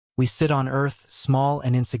We sit on Earth, small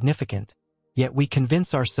and insignificant, yet we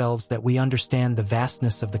convince ourselves that we understand the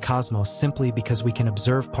vastness of the cosmos simply because we can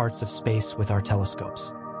observe parts of space with our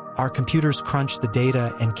telescopes. Our computers crunch the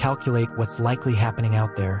data and calculate what's likely happening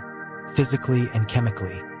out there, physically and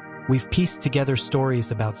chemically. We've pieced together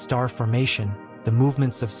stories about star formation, the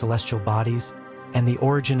movements of celestial bodies, and the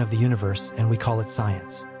origin of the universe, and we call it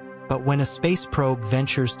science. But when a space probe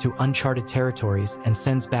ventures to uncharted territories and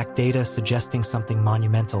sends back data suggesting something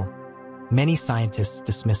monumental, many scientists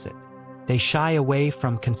dismiss it. They shy away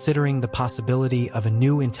from considering the possibility of a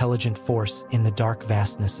new intelligent force in the dark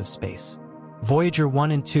vastness of space. Voyager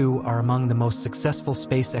 1 and 2 are among the most successful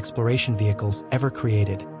space exploration vehicles ever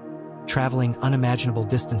created, traveling unimaginable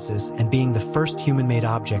distances and being the first human-made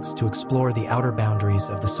objects to explore the outer boundaries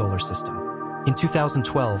of the solar system. In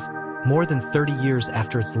 2012, more than 30 years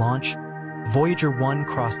after its launch, Voyager 1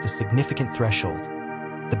 crossed a significant threshold,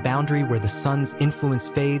 the boundary where the sun's influence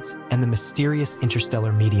fades and the mysterious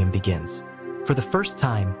interstellar medium begins. For the first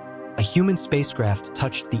time, a human spacecraft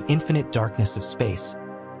touched the infinite darkness of space,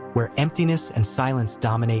 where emptiness and silence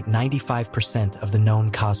dominate 95% of the known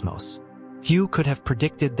cosmos. Few could have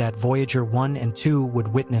predicted that Voyager 1 and 2 would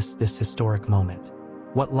witness this historic moment.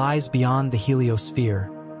 What lies beyond the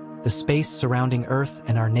heliosphere, the space surrounding Earth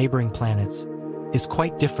and our neighboring planets, is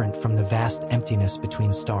quite different from the vast emptiness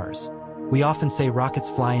between stars. We often say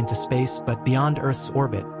rockets fly into space, but beyond Earth's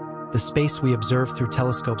orbit, the space we observe through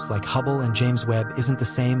telescopes like Hubble and James Webb isn't the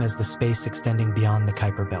same as the space extending beyond the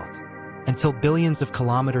Kuiper Belt. Until billions of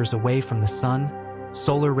kilometers away from the sun,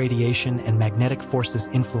 solar radiation and magnetic forces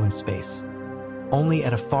influence space. Only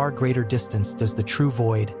at a far greater distance does the true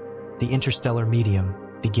void, the interstellar medium,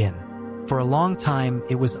 begin. For a long time,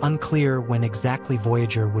 it was unclear when exactly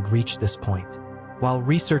Voyager would reach this point. While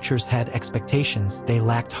researchers had expectations, they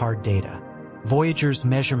lacked hard data. Voyager's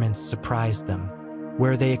measurements surprised them.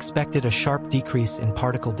 Where they expected a sharp decrease in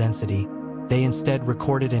particle density, they instead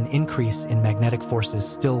recorded an increase in magnetic forces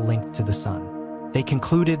still linked to the sun. They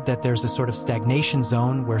concluded that there's a sort of stagnation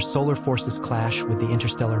zone where solar forces clash with the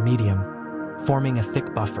interstellar medium, forming a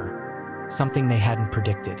thick buffer, something they hadn't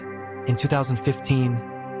predicted. In 2015,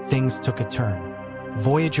 things took a turn.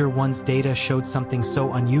 Voyager 1's data showed something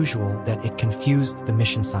so unusual that it confused the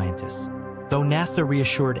mission scientists. Though NASA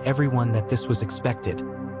reassured everyone that this was expected,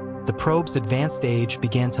 the probe's advanced age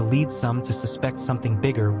began to lead some to suspect something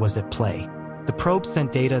bigger was at play. The probe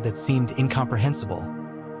sent data that seemed incomprehensible,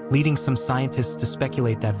 leading some scientists to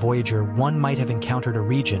speculate that Voyager 1 might have encountered a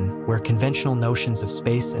region where conventional notions of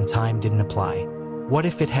space and time didn't apply. What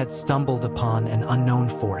if it had stumbled upon an unknown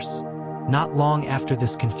force? Not long after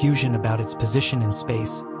this confusion about its position in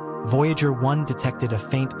space, Voyager 1 detected a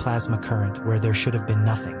faint plasma current where there should have been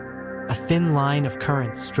nothing. A thin line of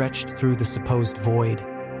current stretched through the supposed void,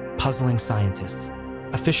 puzzling scientists.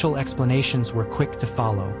 Official explanations were quick to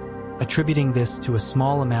follow, attributing this to a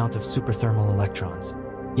small amount of superthermal electrons.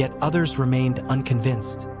 Yet others remained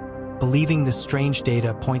unconvinced, believing this strange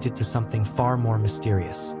data pointed to something far more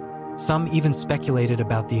mysterious. Some even speculated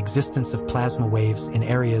about the existence of plasma waves in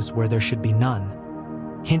areas where there should be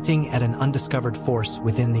none, hinting at an undiscovered force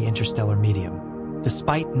within the interstellar medium.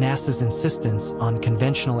 Despite NASA's insistence on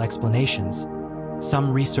conventional explanations,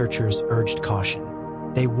 some researchers urged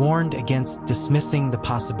caution. They warned against dismissing the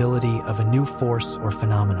possibility of a new force or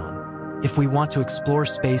phenomenon. If we want to explore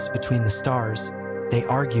space between the stars, they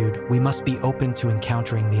argued, we must be open to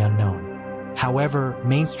encountering the unknown. However,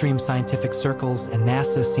 mainstream scientific circles and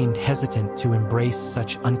NASA seemed hesitant to embrace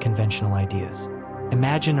such unconventional ideas.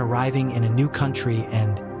 Imagine arriving in a new country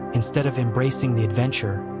and, instead of embracing the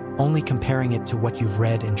adventure, only comparing it to what you've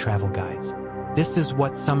read in travel guides. This is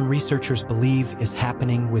what some researchers believe is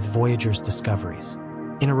happening with Voyager's discoveries.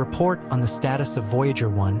 In a report on the status of Voyager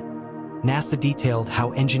 1, NASA detailed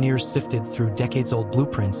how engineers sifted through decades-old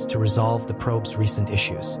blueprints to resolve the probe's recent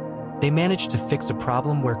issues. They managed to fix a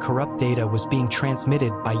problem where corrupt data was being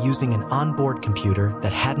transmitted by using an onboard computer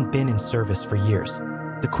that hadn't been in service for years.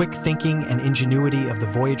 The quick thinking and ingenuity of the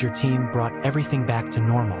Voyager team brought everything back to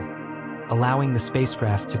normal, allowing the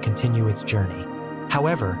spacecraft to continue its journey.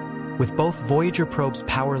 However, with both Voyager probes'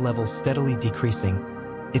 power levels steadily decreasing,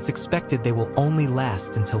 it's expected they will only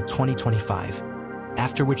last until 2025,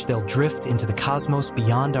 after which they'll drift into the cosmos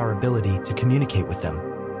beyond our ability to communicate with them.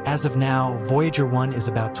 As of now, Voyager 1 is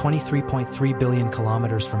about 23.3 billion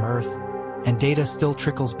kilometers from Earth, and data still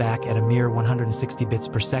trickles back at a mere 160 bits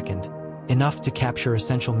per second, enough to capture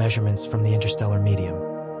essential measurements from the interstellar medium.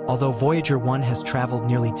 Although Voyager 1 has traveled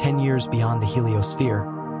nearly 10 years beyond the heliosphere,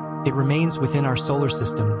 it remains within our solar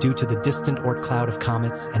system due to the distant Oort cloud of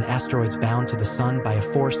comets and asteroids bound to the Sun by a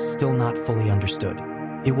force still not fully understood.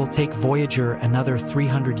 It will take Voyager another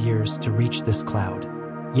 300 years to reach this cloud.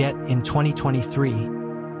 Yet, in 2023,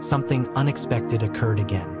 something unexpected occurred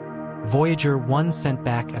again. Voyager 1 sent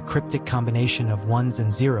back a cryptic combination of ones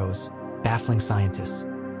and zeros, baffling scientists.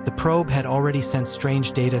 The probe had already sent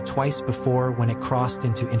strange data twice before when it crossed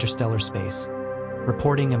into interstellar space,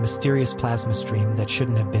 reporting a mysterious plasma stream that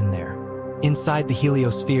shouldn't have been there. Inside the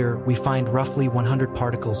heliosphere, we find roughly 100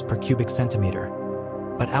 particles per cubic centimeter.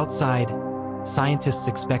 But outside, scientists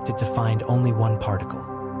expected to find only one particle.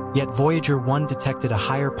 Yet Voyager 1 detected a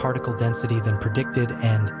higher particle density than predicted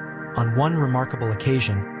and, on one remarkable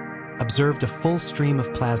occasion, observed a full stream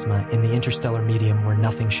of plasma in the interstellar medium where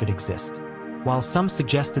nothing should exist. While some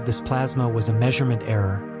suggested this plasma was a measurement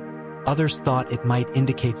error, others thought it might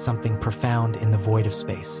indicate something profound in the void of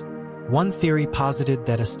space. One theory posited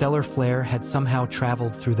that a stellar flare had somehow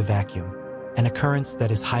traveled through the vacuum, an occurrence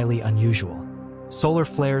that is highly unusual. Solar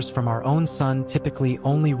flares from our own sun typically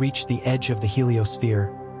only reach the edge of the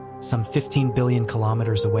heliosphere, some 15 billion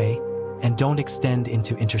kilometers away, and don't extend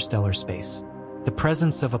into interstellar space. The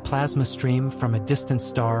presence of a plasma stream from a distant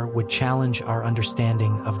star would challenge our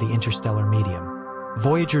understanding of the interstellar medium.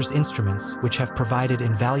 Voyager's instruments, which have provided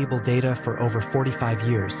invaluable data for over 45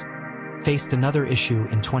 years, faced another issue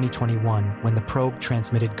in 2021 when the probe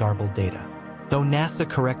transmitted garbled data. Though NASA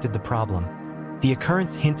corrected the problem, the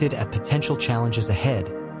occurrence hinted at potential challenges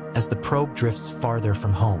ahead as the probe drifts farther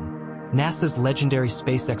from home. NASA's legendary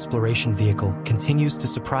space exploration vehicle continues to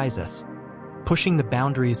surprise us, pushing the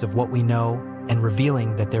boundaries of what we know and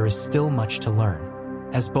revealing that there is still much to learn.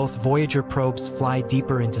 As both Voyager probes fly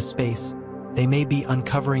deeper into space, they may be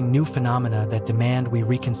uncovering new phenomena that demand we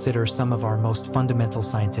reconsider some of our most fundamental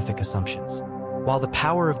scientific assumptions. While the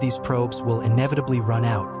power of these probes will inevitably run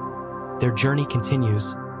out, their journey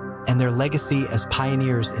continues, and their legacy as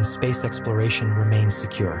pioneers in space exploration remains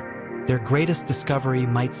secure. Their greatest discovery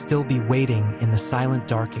might still be waiting in the silent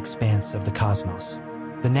dark expanse of the cosmos.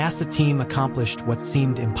 The NASA team accomplished what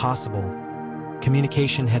seemed impossible.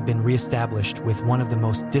 Communication had been re-established with one of the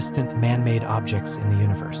most distant man-made objects in the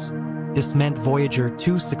universe. This meant Voyager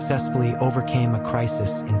 2 successfully overcame a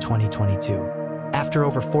crisis in 2022. After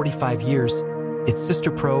over 45 years, its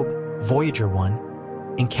sister probe, Voyager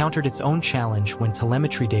 1, encountered its own challenge when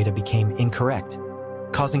telemetry data became incorrect,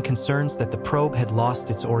 causing concerns that the probe had lost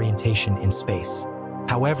its orientation in space.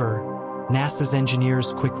 However, NASA's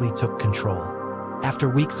engineers quickly took control. After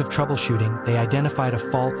weeks of troubleshooting, they identified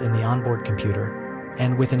a fault in the onboard computer,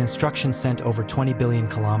 and with an instruction sent over 20 billion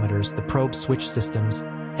kilometers, the probe switched systems,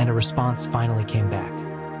 and a response finally came back.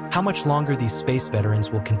 How much longer these space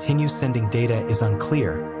veterans will continue sending data is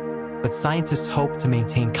unclear, but scientists hope to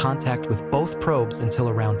maintain contact with both probes until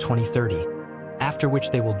around 2030, after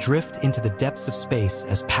which they will drift into the depths of space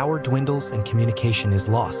as power dwindles and communication is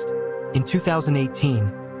lost. In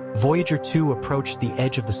 2018, Voyager 2 approached the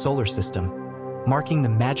edge of the solar system, marking the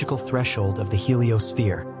magical threshold of the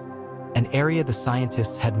heliosphere, an area the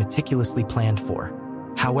scientists had meticulously planned for.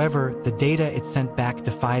 However, the data it sent back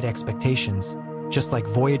defied expectations, just like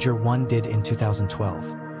Voyager 1 did in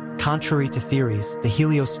 2012. Contrary to theories, the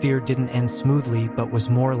heliosphere didn't end smoothly but was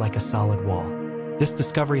more like a solid wall. This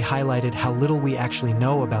discovery highlighted how little we actually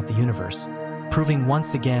know about the universe, proving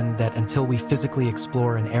once again that until we physically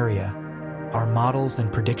explore an area, our models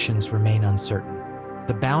and predictions remain uncertain.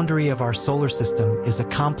 The boundary of our solar system is a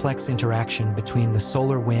complex interaction between the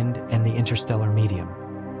solar wind and the interstellar medium.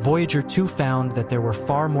 Voyager 2 found that there were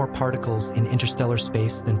far more particles in interstellar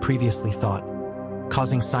space than previously thought,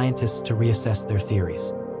 causing scientists to reassess their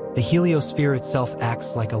theories. The heliosphere itself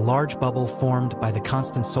acts like a large bubble formed by the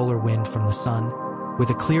constant solar wind from the sun, with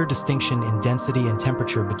a clear distinction in density and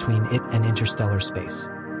temperature between it and interstellar space.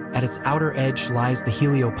 At its outer edge lies the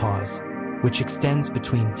heliopause, which extends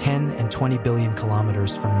between 10 and 20 billion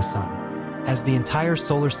kilometers from the sun. As the entire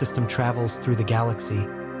solar system travels through the galaxy,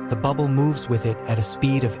 the bubble moves with it at a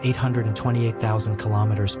speed of 828,000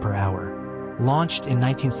 kilometers per hour. Launched in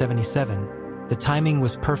 1977, the timing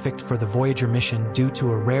was perfect for the Voyager mission due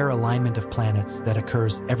to a rare alignment of planets that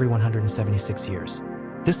occurs every 176 years.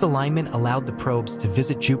 This alignment allowed the probes to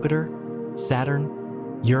visit Jupiter,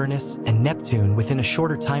 Saturn, Uranus, and Neptune within a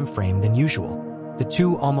shorter time frame than usual. The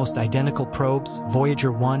two almost identical probes,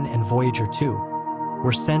 Voyager 1 and Voyager 2,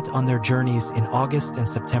 were sent on their journeys in August and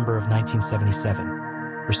September of 1977.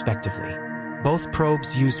 Respectively. Both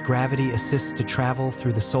probes used gravity assist to travel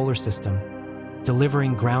through the solar system,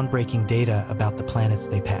 delivering groundbreaking data about the planets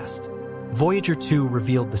they passed. Voyager 2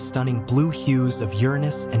 revealed the stunning blue hues of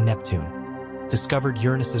Uranus and Neptune, discovered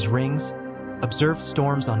Uranus's rings, observed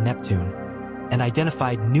storms on Neptune, and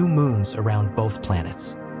identified new moons around both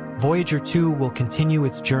planets. Voyager 2 will continue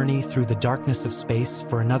its journey through the darkness of space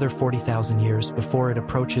for another 40,000 years before it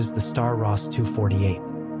approaches the star Ross 248.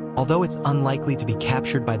 Although it's unlikely to be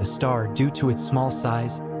captured by the star due to its small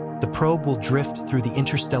size, the probe will drift through the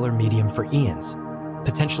interstellar medium for eons,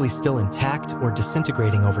 potentially still intact or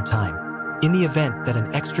disintegrating over time. In the event that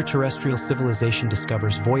an extraterrestrial civilization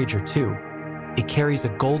discovers Voyager 2, it carries a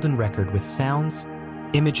golden record with sounds,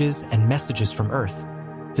 images, and messages from Earth,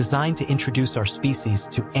 designed to introduce our species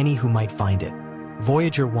to any who might find it.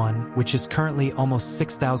 Voyager 1, which is currently almost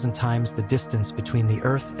 6,000 times the distance between the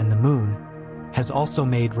Earth and the Moon, has also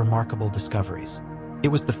made remarkable discoveries. It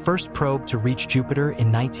was the first probe to reach Jupiter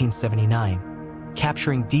in 1979,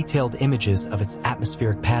 capturing detailed images of its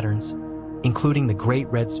atmospheric patterns, including the Great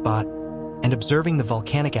Red Spot, and observing the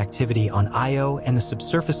volcanic activity on Io and the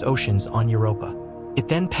subsurface oceans on Europa. It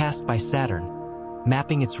then passed by Saturn,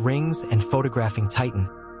 mapping its rings and photographing Titan,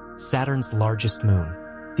 Saturn's largest moon.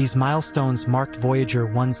 These milestones marked Voyager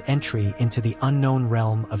 1's entry into the unknown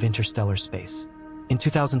realm of interstellar space. In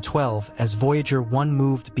 2012, as Voyager 1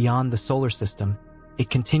 moved beyond the solar system, it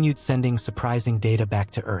continued sending surprising data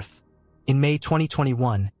back to Earth. In May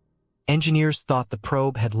 2021, engineers thought the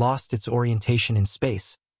probe had lost its orientation in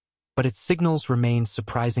space, but its signals remained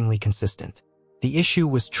surprisingly consistent. The issue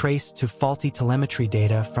was traced to faulty telemetry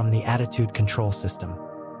data from the attitude control system.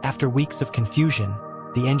 After weeks of confusion,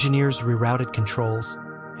 the engineers rerouted controls,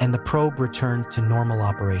 and the probe returned to normal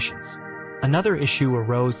operations. Another issue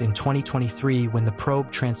arose in 2023 when the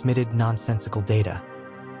probe transmitted nonsensical data.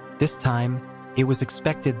 This time, it was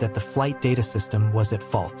expected that the flight data system was at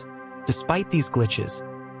fault. Despite these glitches,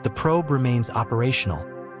 the probe remains operational,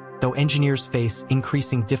 though engineers face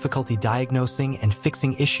increasing difficulty diagnosing and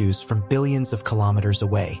fixing issues from billions of kilometers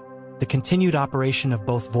away. The continued operation of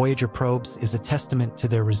both Voyager probes is a testament to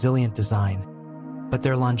their resilient design, but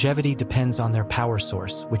their longevity depends on their power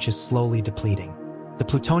source, which is slowly depleting. The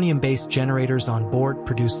plutonium-based generators on board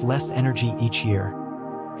produce less energy each year,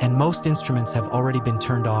 and most instruments have already been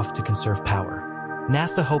turned off to conserve power.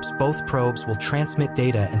 NASA hopes both probes will transmit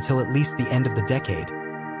data until at least the end of the decade,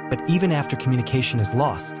 but even after communication is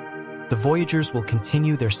lost, the Voyagers will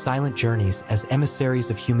continue their silent journeys as emissaries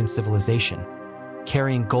of human civilization,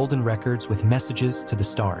 carrying golden records with messages to the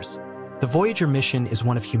stars. The Voyager mission is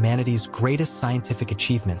one of humanity's greatest scientific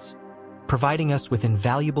achievements, providing us with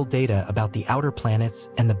invaluable data about the outer planets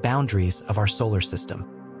and the boundaries of our solar system.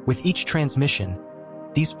 With each transmission,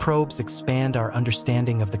 these probes expand our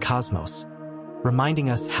understanding of the cosmos, reminding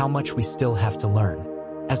us how much we still have to learn.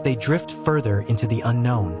 As they drift further into the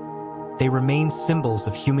unknown, they remain symbols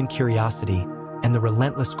of human curiosity and the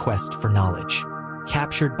relentless quest for knowledge.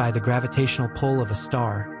 Captured by the gravitational pull of a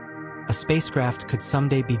star, a spacecraft could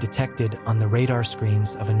someday be detected on the radar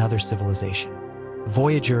screens of another civilization.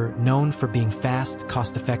 Voyager, known for being fast,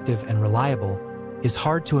 cost-effective, and reliable, is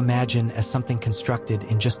hard to imagine as something constructed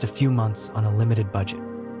in just a few months on a limited budget.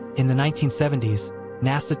 In the 1970s,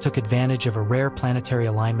 NASA took advantage of a rare planetary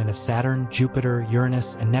alignment of Saturn, Jupiter,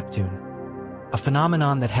 Uranus, and Neptune, a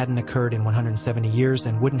phenomenon that hadn't occurred in 170 years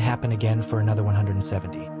and wouldn't happen again for another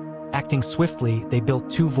 170. Acting swiftly, they built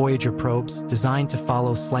two Voyager probes designed to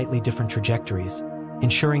follow slightly different trajectories,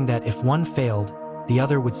 ensuring that if one failed, the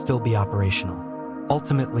other would still be operational.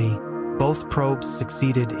 Ultimately, both probes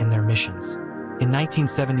succeeded in their missions. In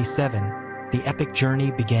 1977, the epic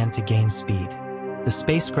journey began to gain speed. The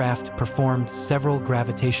spacecraft performed several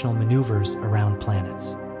gravitational maneuvers around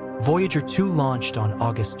planets. Voyager 2 launched on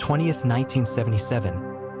August 20,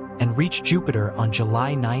 1977, and reached Jupiter on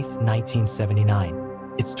July 9,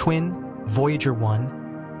 1979. Its twin, Voyager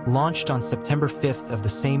 1, launched on September 5 of the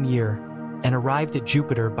same year and arrived at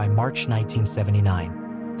Jupiter by March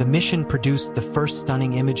 1979. The mission produced the first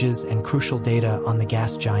stunning images and crucial data on the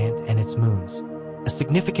gas giant and its moons. A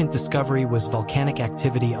significant discovery was volcanic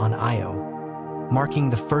activity on Io, marking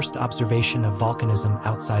the first observation of volcanism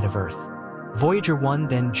outside of Earth. Voyager 1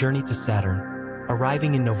 then journeyed to Saturn,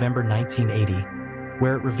 arriving in November 1980,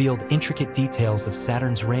 where it revealed intricate details of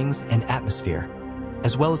Saturn's rings and atmosphere,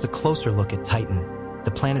 as well as a closer look at Titan,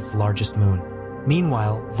 the planet's largest moon.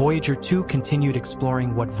 Meanwhile, Voyager 2 continued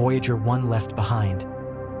exploring what Voyager 1 left behind,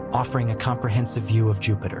 offering a comprehensive view of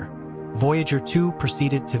Jupiter. Voyager 2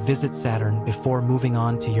 proceeded to visit Saturn before moving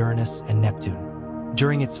on to Uranus and Neptune.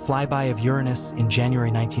 During its flyby of Uranus in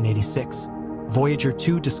January 1986, Voyager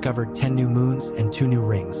 2 discovered 10 new moons and 2 new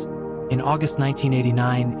rings. In August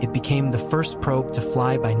 1989, it became the first probe to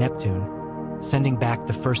fly by Neptune, sending back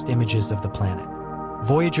the first images of the planet.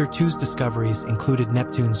 Voyager 2's discoveries included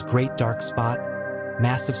Neptune's Great Dark Spot,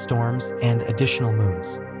 massive storms, and additional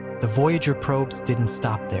moons. The Voyager probes didn't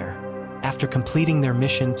stop there. After completing their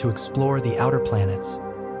mission to explore the outer planets,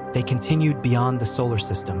 they continued beyond the solar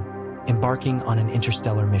system, embarking on an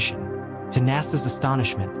interstellar mission. To NASA's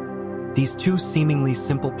astonishment, these two seemingly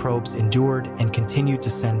simple probes endured and continued to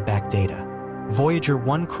send back data. Voyager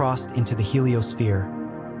 1 crossed into the heliosphere,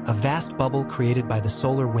 a vast bubble created by the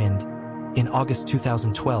solar wind, in August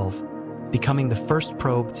 2012, becoming the first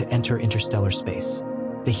probe to enter interstellar space.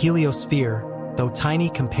 The heliosphere, though tiny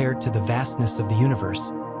compared to the vastness of the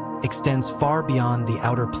universe, extends far beyond the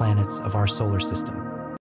outer planets of our solar system.